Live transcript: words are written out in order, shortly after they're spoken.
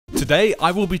today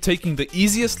I will be taking the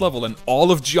easiest level in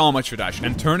all of Geometry Dash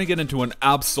and turning it into an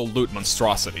absolute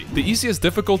monstrosity. The easiest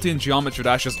difficulty in Geometry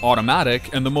Dash is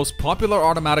automatic, and the most popular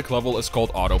automatic level is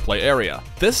called Autoplay Area.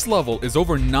 This level is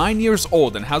over 9 years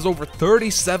old and has over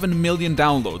 37 million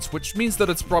downloads, which means that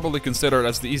it's probably considered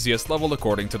as the easiest level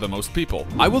according to the most people.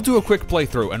 I will do a quick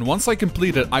playthrough, and once I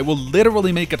complete it, I will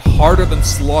literally make it harder than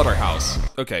Slaughterhouse.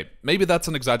 Okay, maybe that's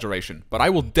an exaggeration, but I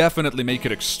will definitely make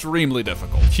it extremely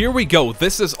difficult. Here we go,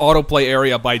 this is Autoplay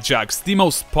Area by Jax, the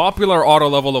most popular auto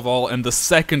level of all and the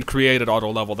second created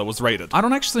auto level that was rated. I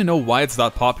don't actually know why it's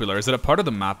that popular. Is it a part of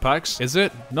the map packs? Is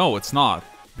it? No, it's not.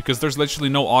 Because there's literally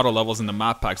no auto levels in the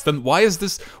map packs. Then why is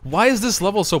this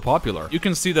level so popular? You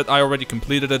can see that I already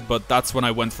completed it, but that's when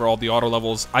I went for all the auto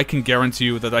levels. I can guarantee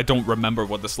you that I don't remember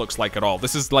what this looks like at all.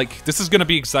 This is gonna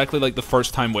be exactly like the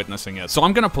first time witnessing it. So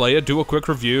I'm gonna play it, do a quick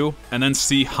review, and then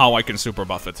see how I can super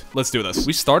buff it. Let's do this.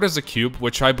 We start as a cube,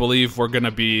 which I believe we're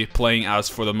gonna be playing as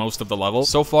for the most of the level.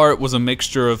 So far, it was a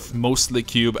mixture of mostly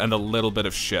cube and a little bit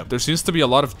of ship. There seems to be a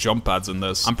lot of jump pads in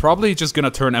this. I'm probably just gonna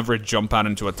turn every jump pad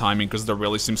into a timing because there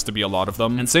really seems to be a lot of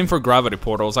them. And same for gravity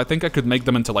portals. I think I could make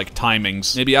them into like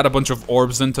timings. Maybe add a bunch of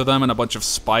orbs into them and a bunch of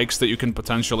spikes that you can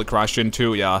potentially crash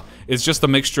into. Yeah, it's just a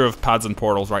mixture of pads and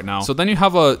portals right now. So then you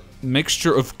have a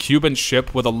mixture of cube and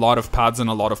ship with a lot of pads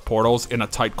and a lot of portals in a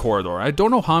tight corridor. I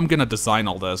don't know how I'm gonna design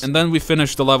all this. And then we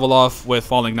finish the level off with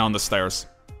falling down the stairs.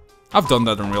 I've done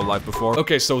that in real life before.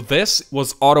 Okay, so this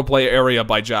was Autoplay Area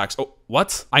by Jax. Oh,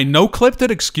 what? I no-clipped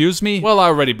it, excuse me? Well, I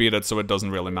already beat it, so it doesn't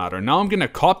really matter. Now I'm gonna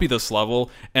copy this level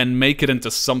and make it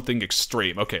into something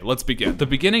extreme. Okay, let's begin. The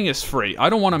beginning is free. I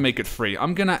don't want to make it free.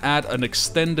 I'm gonna add an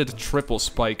extended triple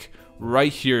spike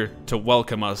right here to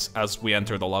welcome us as we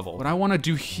enter the level. What I want to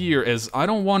do here is I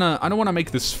don't want to make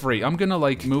this free. I'm gonna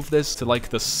like move this to like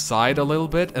the side a little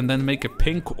bit and then make a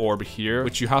pink orb here,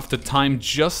 which you have to time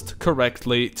just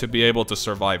correctly to be able to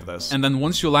survive this. And then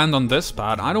once you land on this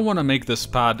pad, I don't want to make this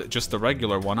pad just a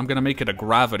regular one. I'm gonna make it a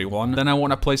gravity one. Then I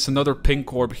want to place another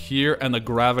pink orb here and a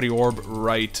gravity orb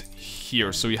right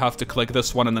here. So you have to click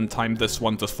this one and then time this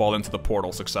one to fall into the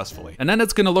portal successfully. And then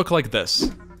it's gonna look like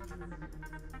this.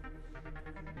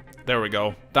 There we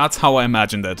go. That's how I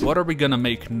imagined it. What are we gonna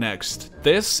make next?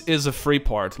 This is a free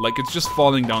part. Like, it's just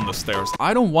falling down the stairs.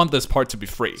 I don't want this part to be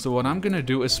free. So what I'm gonna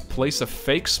do is place a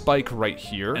fake spike right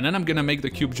here. And then I'm gonna make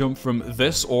the cube jump from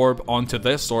this orb onto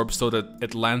this orb so that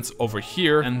it lands over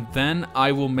here. And then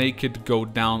I will make it go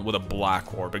down with a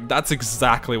black orb. That's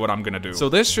exactly what I'm gonna do. So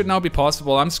this should now be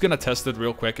possible. I'm just gonna test it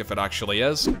real quick if it actually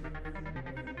is.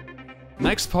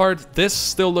 Next part, this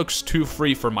still looks too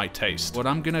free for my taste. What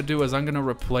I'm gonna do is I'm gonna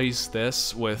replace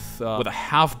this with a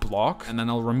half block, and then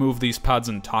I'll remove these pads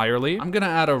entirely. I'm gonna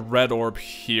add a red orb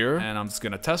here, and I'm just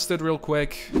gonna test it real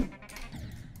quick.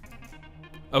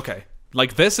 Okay.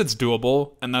 Like this, it's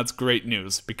doable, and that's great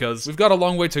news, because we've got a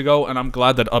long way to go, and I'm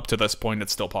glad that up to this point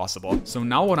it's still possible. So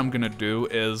now what I'm gonna do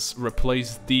is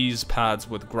replace these pads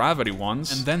with gravity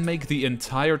ones, and then make the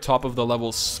entire top of the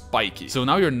level spiky. So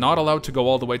now you're not allowed to go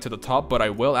all the way to the top, but I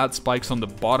will add spikes on the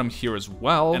bottom here as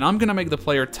well, and I'm gonna make the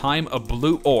player time a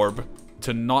blue orb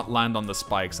to not land on the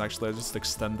spikes. Actually, I'll just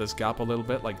extend this gap a little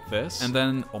bit like this. And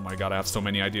then, oh my god, I have so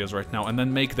many ideas right now. And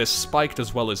then make this spiked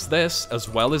as well as this,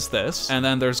 And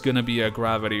then there's gonna be a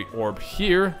gravity orb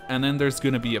here. And then there's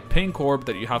gonna be a pink orb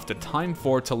that you have to time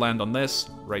for to land on this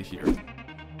right here.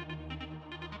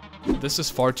 This is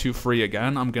far too free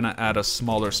again. I'm gonna add a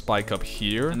smaller spike up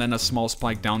here, and then a small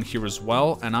spike down here as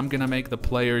well. And I'm gonna make the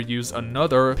player use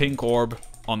another pink orb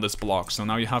on this block. So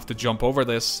now you have to jump over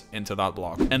this into that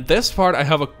block. And this part I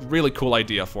have a really cool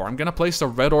idea for. I'm gonna place a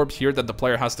red orb here that the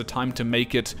player has to time to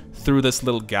make it through this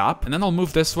little gap. And then I'll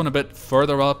move this one a bit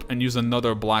further up and use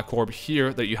another black orb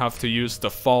here that you have to use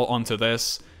to fall onto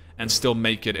this and still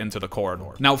make it into the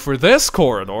corridor. Now for this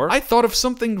corridor, I thought of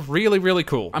something really, really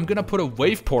cool. I'm gonna put a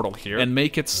wave portal here and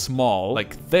make it small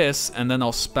like this, and then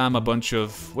I'll spam a bunch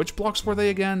of, which blocks were they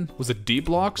again? Was it D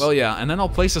blocks? Well, yeah, and then I'll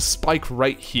place a spike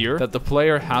right here that the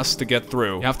player has to get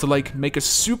through. You have to like make a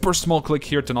super small click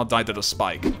here to not die to the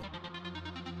spike.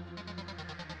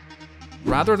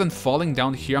 Rather than falling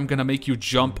down here, I'm gonna make you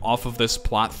jump off of this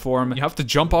platform. You have to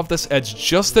jump off this edge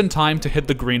just in time to hit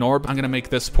the green orb. I'm gonna make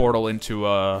this portal into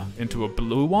a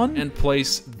blue one and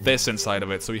place this inside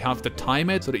of it. So you have to time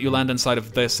it so that you land inside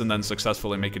of this and then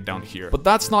successfully make it down here. But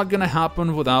that's not gonna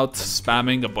happen without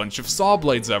spamming a bunch of saw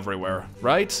blades everywhere,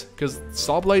 right? Because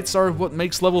saw blades are what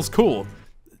makes levels cool,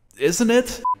 isn't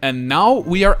it? And now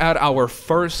we are at our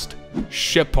first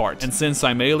ship part. And since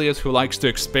I'm Alias who likes to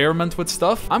experiment with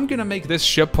stuff, I'm gonna make this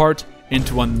ship part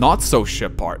into a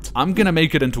not-so-ship part. I'm gonna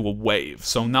make it into a wave.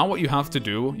 So now what you have to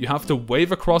do, you have to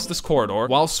wave across this corridor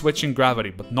while switching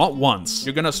gravity, but not once.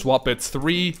 You're gonna swap it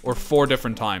 3 or 4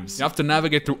 different times. You have to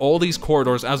navigate through all these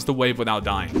corridors as the wave without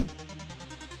dying.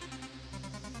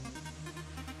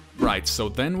 Right, so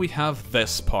then we have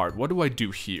this part. What do I do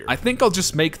here? I think I'll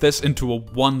just make this into a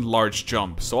one large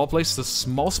jump. So I'll place the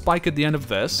small spike at the end of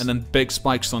this, and then big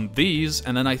spikes on these,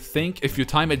 and then I think if you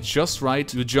time it just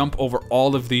right, you jump over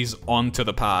all of these onto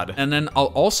the pad. And then I'll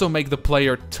also make the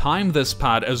player time this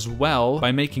pad as well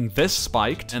by making this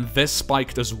spiked and this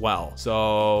spiked as well.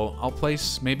 So I'll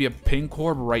place maybe a pink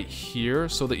orb right here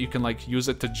so that you can like use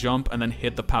it to jump and then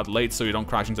hit the pad late so you don't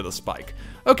crash into the spike.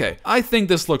 Okay, I think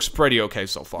this looks pretty okay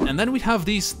so far. And then we have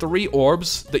these 3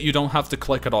 orbs that you don't have to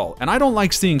click at all. And I don't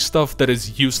like seeing stuff that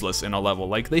is useless in a level,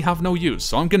 like they have no use,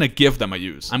 so I'm gonna give them a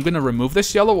use. I'm gonna remove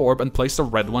this yellow orb and place a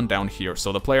red one down here,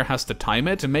 so the player has to time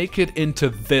it to make it into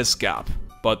this gap.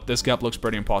 But this gap looks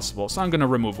pretty impossible, so I'm gonna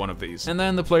remove one of these. And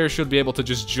then the player should be able to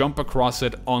just jump across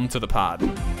it onto the pad.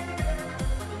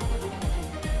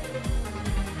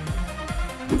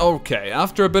 Okay,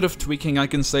 after a bit of tweaking, I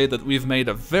can say that we've made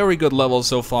a very good level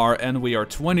so far, and we are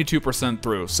 22%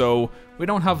 through, so we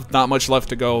don't have that much left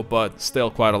to go, but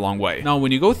still quite a long way. Now,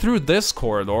 when you go through this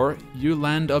corridor, you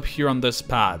land up here on this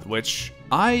pad, which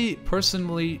I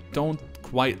personally don't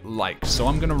quite like, so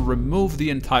I'm gonna remove the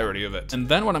entirety of it. And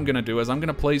then what I'm gonna do is I'm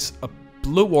gonna place a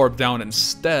blue orb down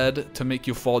instead to make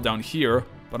you fall down here,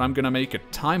 but I'm gonna make it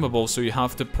timeable, so you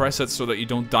have to press it so that you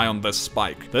don't die on this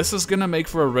spike. This is gonna make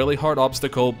for a really hard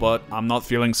obstacle, but I'm not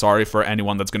feeling sorry for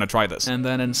anyone that's gonna try this. And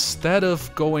then instead of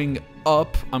going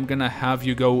up, I'm gonna have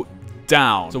you go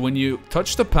down. So when you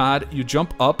touch the pad, you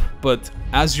jump up, but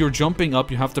as you're jumping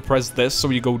up, you have to press this, so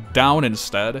you go down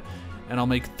instead. And I'll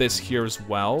make this here as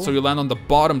well. So you land on the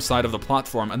bottom side of the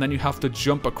platform, and then you have to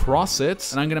jump across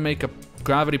it. And I'm gonna make a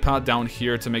gravity pad down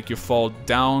here to make you fall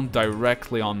down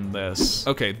directly on this.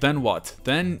 Okay, then what?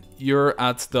 Then you're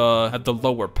at the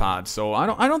lower pad. So I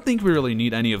don't think we really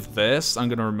need any of this. I'm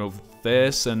gonna remove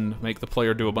this and make the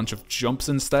player do a bunch of jumps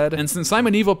instead. And since I'm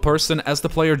an evil person, as the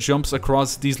player jumps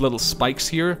across these little spikes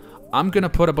here, I'm gonna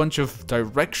put a bunch of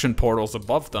direction portals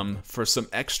above them for some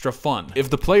extra fun. If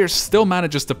the player still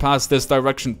manages to pass this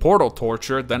direction portal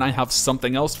torture, then I have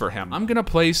something else for him. I'm gonna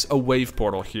place a wave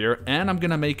portal here, and I'm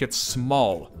gonna make it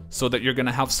small, so that you're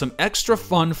gonna have some extra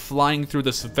fun flying through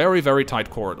this very, very tight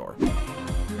corridor.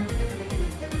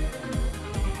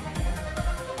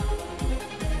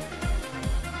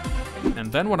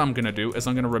 And then what I'm gonna do is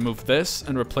I'm gonna remove this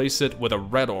and replace it with a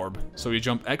red orb. So you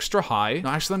jump extra high. No,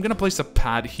 actually, I'm gonna place a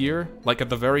pad here, like at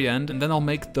the very end, and then I'll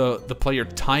make the player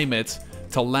time it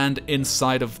to land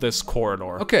inside of this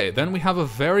corridor. Okay, then we have a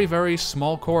very, very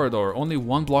small corridor, only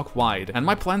 1 block wide. And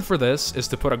my plan for this is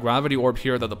to put a gravity orb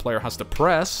here that the player has to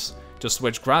press to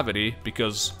switch gravity,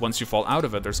 because once you fall out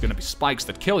of it, there's gonna be spikes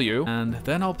that kill you. And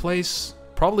then I'll place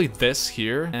probably this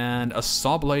here, and a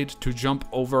saw blade to jump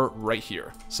over right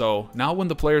here. So now when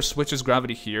the player switches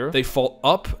gravity here, they fall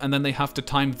up, and then they have to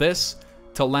time this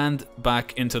to land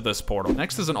back into this portal.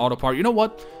 Next is an auto part. You know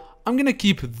what? I'm gonna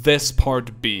keep this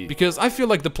part B, because I feel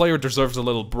like the player deserves a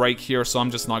little break here, so I'm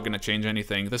just not gonna change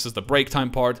anything. This is the break time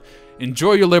part.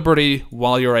 Enjoy your liberty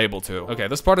while you're able to. Okay,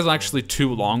 this part is actually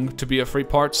too long to be a free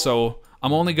part, so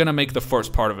I'm only gonna make the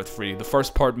first part of it free. The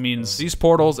first part means these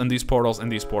portals and these portals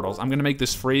and these portals. I'm gonna make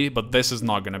this free, but this is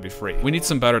not gonna be free. We need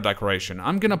some better decoration.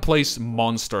 I'm gonna place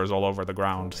monsters all over the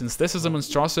ground. Since this is a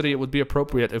monstrosity, it would be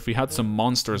appropriate if we had some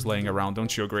monsters laying around,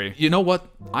 don't you agree? You know what?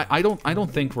 I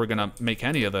don't think we're gonna make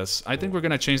any of this. I think we're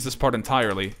gonna change this part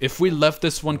entirely. If we left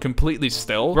this one completely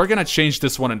still, we're gonna change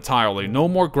this one entirely. No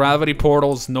more gravity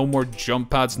portals, no more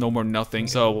jump pads, no more nothing.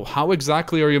 So how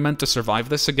exactly are you meant to survive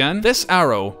this again? This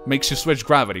arrow makes you switch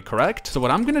gravity, correct? So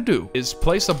what I'm gonna do is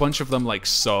place a bunch of them like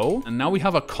so, and now we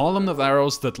have a column of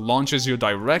arrows that launches you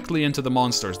directly into the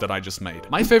monsters that I just made.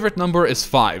 My favorite number is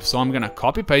 5, so I'm gonna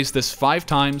copy paste this 5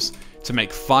 times to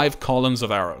make 5 columns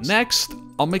of arrows. Next,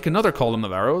 I'll make another column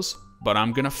of arrows, but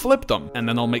I'm gonna flip them, and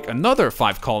then I'll make another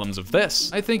 5 columns of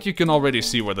this. I think you can already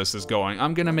see where this is going.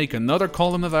 I'm gonna make another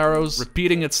column of arrows,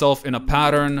 repeating itself in a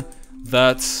pattern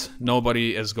that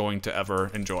nobody is going to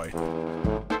ever enjoy.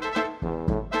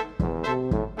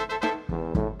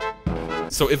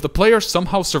 So if the player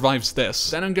somehow survives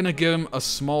this, then I'm gonna give him a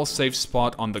small safe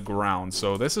spot on the ground.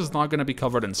 So this is not gonna be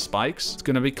covered in spikes. It's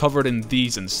gonna be covered in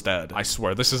these instead. I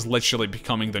swear, this is literally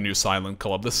becoming the new Silent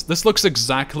Club. This looks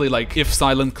exactly like if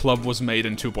Silent Club was made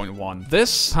in 2.1.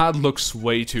 This pad looks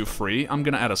way too free. I'm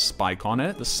gonna add a spike on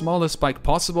it, the smallest spike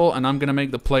possible, and I'm gonna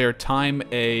make the player time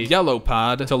a yellow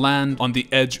pad to land on the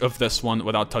edge of this one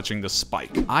without touching the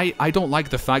spike. I don't like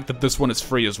the fact that this one is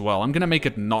free as well. I'm gonna make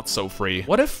it not so free.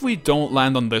 What if we don't land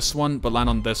on this one, but land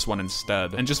on this one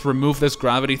instead, and just remove this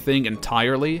gravity thing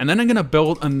entirely? And then I'm gonna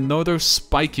build another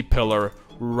spiky pillar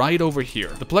right over here.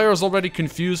 The player is already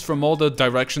confused from all the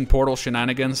direction portal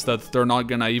shenanigans that they're not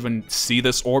gonna even see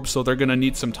this orb, so they're gonna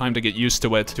need some time to get used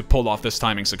to it to pull off this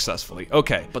timing successfully.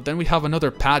 Okay, but then we have another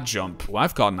pad jump. Well,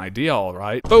 I've got an idea, all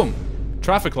right. Boom!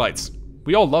 Traffic lights.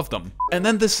 We all love them. And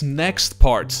then this next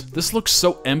part. This looks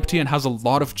so empty and has a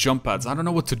lot of jump pads. I don't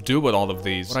know what to do with all of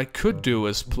these. What I could do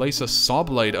is place a saw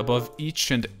blade above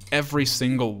each and every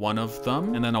single one of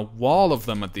them, and then a wall of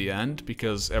them at the end,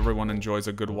 because everyone enjoys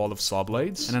a good wall of saw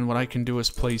blades. And then what I can do is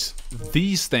place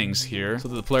these things here, so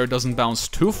that the player doesn't bounce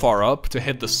too far up to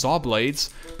hit the saw blades,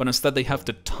 but instead they have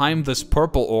to time this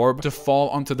purple orb to fall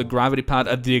onto the gravity pad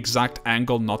at the exact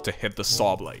angle not to hit the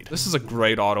saw blade. This is a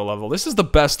great auto level. This is the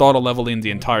best auto level in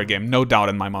the entire game, no doubt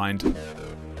in my mind.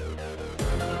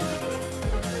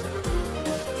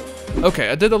 Okay,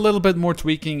 I did a little bit more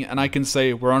tweaking, and I can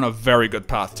say we're on a very good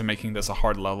path to making this a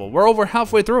hard level. We're over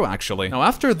halfway through, actually. Now,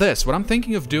 after this, what I'm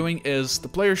thinking of doing is the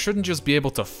player shouldn't just be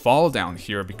able to fall down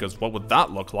here, because what would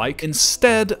that look like?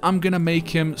 Instead, I'm gonna make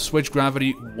him switch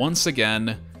gravity once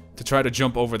again to try to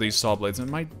jump over these saw blades. I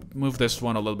might move this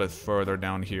one a little bit further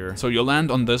down here. So you land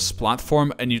on this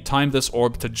platform and you time this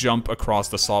orb to jump across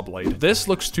the saw blade. This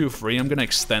looks too free. I'm gonna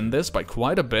extend this by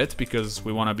quite a bit because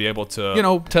we want to be able to, you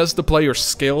know, test the player's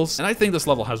skills. And I think this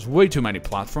level has way too many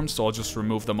platforms, so I'll just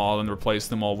remove them all and replace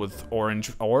them all with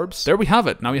orange orbs. There we have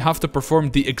it. Now you have to perform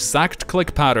the exact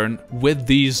click pattern with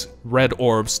these red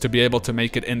orbs to be able to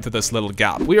make it into this little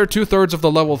gap. We are 2/3 of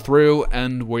the level through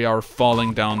and we are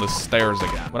falling down the stairs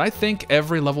again. What I think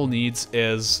every level needs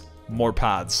is more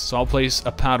pads. So I'll place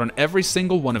a pad on every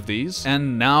single one of these,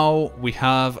 and now we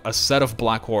have a set of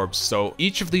black orbs. So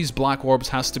each of these black orbs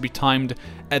has to be timed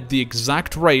at the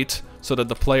exact rate so that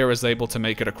the player is able to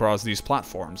make it across these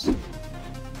platforms.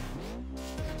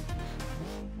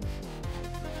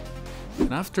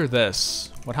 And after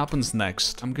this, what happens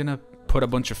next? I'm gonna put a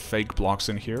bunch of fake blocks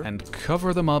in here and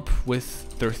cover them up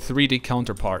with their 3D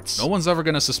counterparts. No one's ever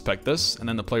gonna suspect this, and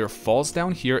then the player falls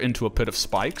down here into a pit of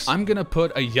spikes. I'm gonna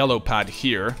put a yellow pad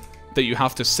here that you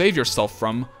have to save yourself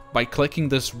from by clicking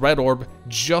this red orb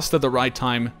just at the right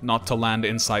time not to land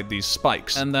inside these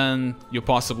spikes. And then you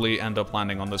possibly end up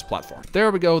landing on this platform. There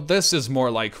we go. This is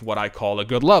more like what I call a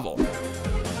good level.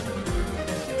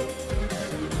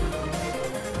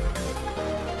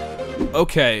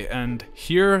 Okay, and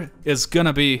here is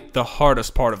gonna be the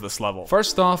hardest part of this level.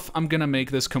 First off, I'm gonna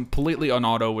make this completely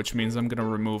unauto, which means I'm gonna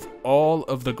remove all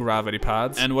of the gravity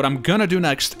pads. And what I'm gonna do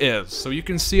next is, so you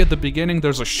can see at the beginning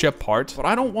there's a ship part, but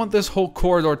I don't want this whole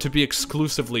corridor to be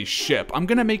exclusively ship. I'm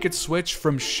gonna make it switch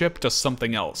from ship to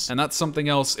something else, and that something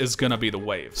else is gonna be the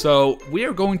wave. So we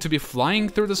are going to be flying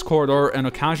through this corridor and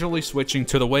occasionally switching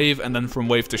to the wave, and then from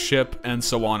wave to ship, and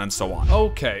so on and so on.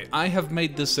 Okay, I have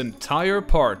made this entire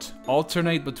part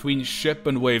alternate between ship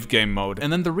and wave game mode.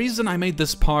 And then the reason I made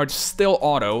this part still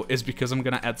auto is because I'm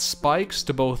gonna add spikes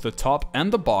to both the top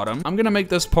and the bottom. I'm gonna make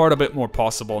this part a bit more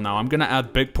possible now. I'm gonna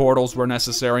add big portals where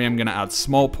necessary, I'm gonna add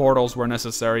small portals where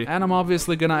necessary, and I'm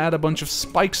obviously gonna add a bunch of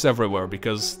spikes everywhere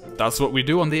because that's what we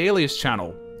do on the Alias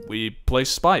channel. We place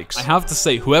spikes. I have to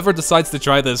say, whoever decides to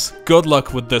try this, good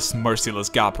luck with this merciless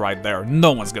gap right there.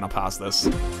 No one's gonna pass this.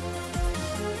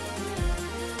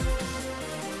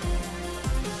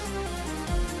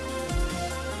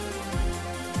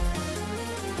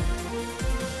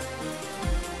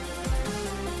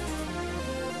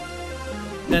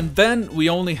 And then we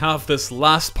only have this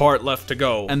last part left to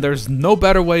go. And there's no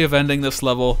better way of ending this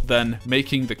level than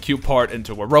making the cube part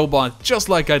into a robot, just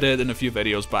like I did in a few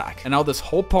videos back. And now this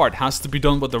whole part has to be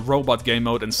done with the robot game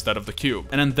mode instead of the cube.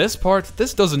 And in this part,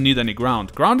 this doesn't need any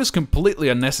ground. Ground is completely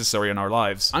unnecessary in our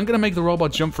lives. I'm gonna make the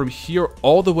robot jump from here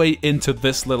all the way into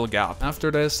this little gap.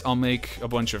 After this, I'll make a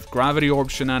bunch of gravity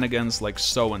orb shenanigans like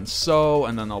so,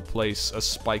 and then I'll place a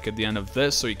spike at the end of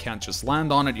this so you can't just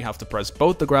land on it, you have to press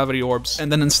both the gravity orbs. And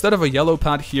then instead of a yellow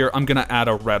pad here, I'm gonna add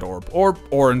a red orb or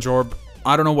orange orb.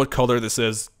 I don't know what color this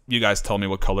is. You guys tell me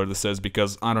what color this is,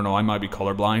 because I don't know, I might be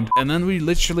colorblind. And then we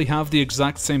literally have the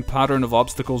exact same pattern of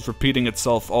obstacles repeating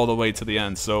itself all the way to the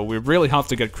end, so we really have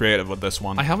to get creative with this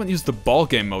one. I haven't used the ball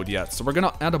game mode yet, so we're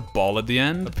gonna add a ball at the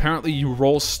end. Apparently you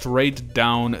roll straight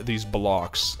down these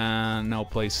blocks. And now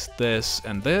place this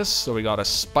and this, so we got a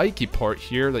spiky part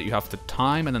here that you have to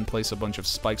time, and then place a bunch of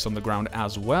spikes on the ground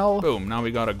as well. Boom, now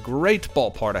we got a great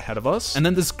ball part ahead of us. And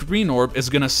then this green orb is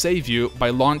gonna save you by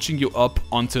launching you up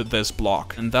onto this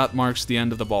block. And that marks the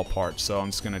end of the ball part. So I'm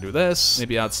just gonna do this,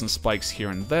 maybe add some spikes here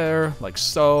and there, like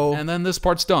so. And then this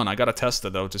part's done. I gotta test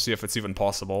it though to see if it's even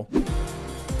possible.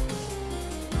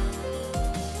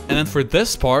 And then for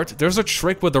this part, there's a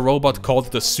trick with the robot called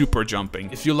the super jumping.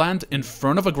 If you land in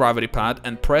front of a gravity pad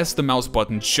and press the mouse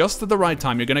button just at the right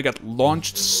time, you're gonna get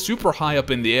launched super high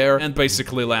up in the air and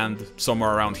basically land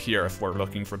somewhere around here if we're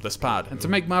looking for this pad. And to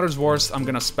make matters worse, I'm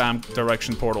gonna spam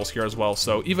direction portals here as well.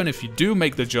 So even if you do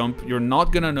make the jump, you're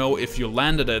not gonna know if you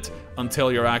landed it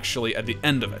until you're actually at the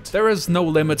end of it. There is no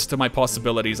limits to my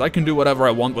possibilities. I can do whatever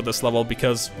I want with this level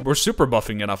because we're super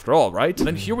buffing it after all, right?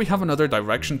 Then here we have another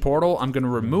direction portal. I'm gonna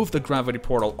remove the gravity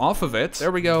portal off of it. There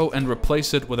we go, and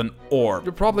replace it with an orb.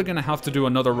 You're probably gonna have to do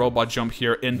another robot jump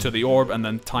here into the orb and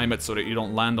then time it so that you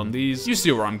don't land on these. You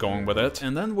see where I'm going with it.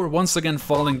 And then we're once again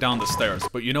falling down the stairs.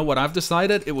 But you know what I've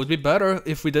decided? It would be better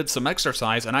if we did some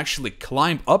exercise and actually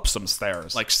climb up some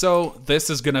stairs. Like so. This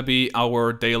is gonna be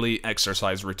our daily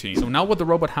exercise routine. So now what the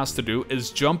robot has to do is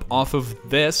jump off of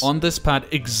this on this pad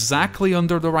exactly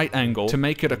under the right angle to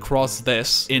make it across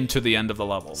this into the end of the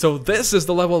level. So this is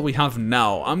the level we have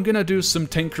now. I'm gonna do some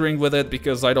tinkering with it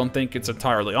because I don't think it's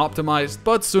entirely optimized,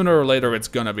 but sooner or later it's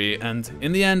gonna be, and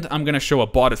in the end I'm gonna show a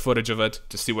botted footage of it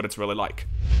to see what it's really like.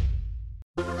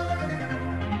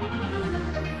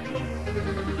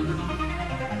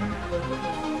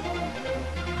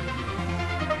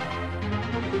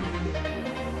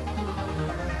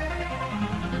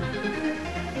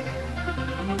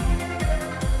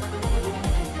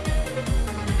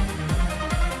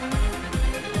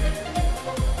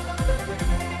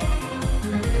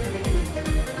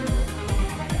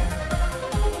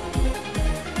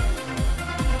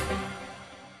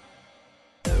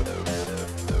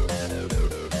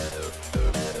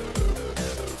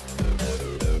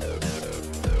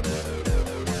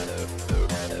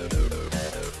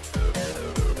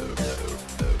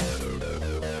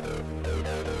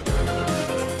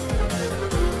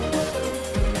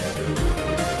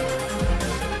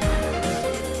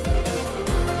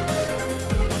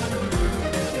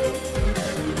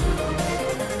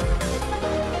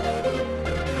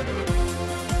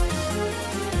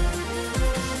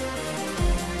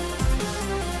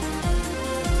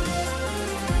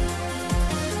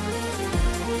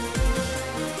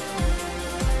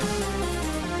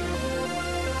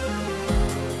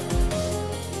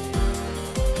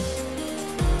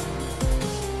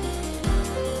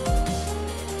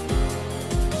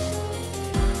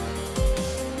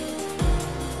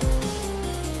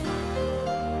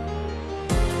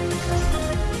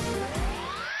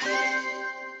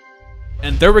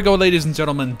 And there we go, ladies and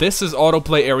gentlemen, this is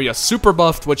Autoplay Area Super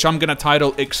Buffed, which I'm gonna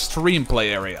title Extreme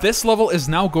Play Area. This level is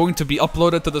now going to be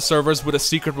uploaded to the servers with a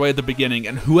secret way at the beginning,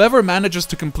 and whoever manages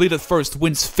to complete it first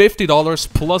wins $50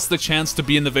 plus the chance to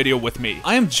be in the video with me.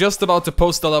 I am just about to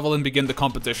post the level and begin the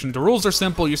competition. The rules are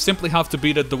simple, you simply have to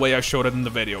beat it the way I showed it in the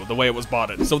video, the way it was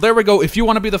botted. So there we go, if you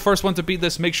want to be the first one to beat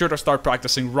this, make sure to start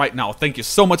practicing right now. Thank you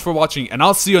so much for watching, and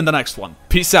I'll see you in the next one.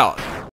 Peace out.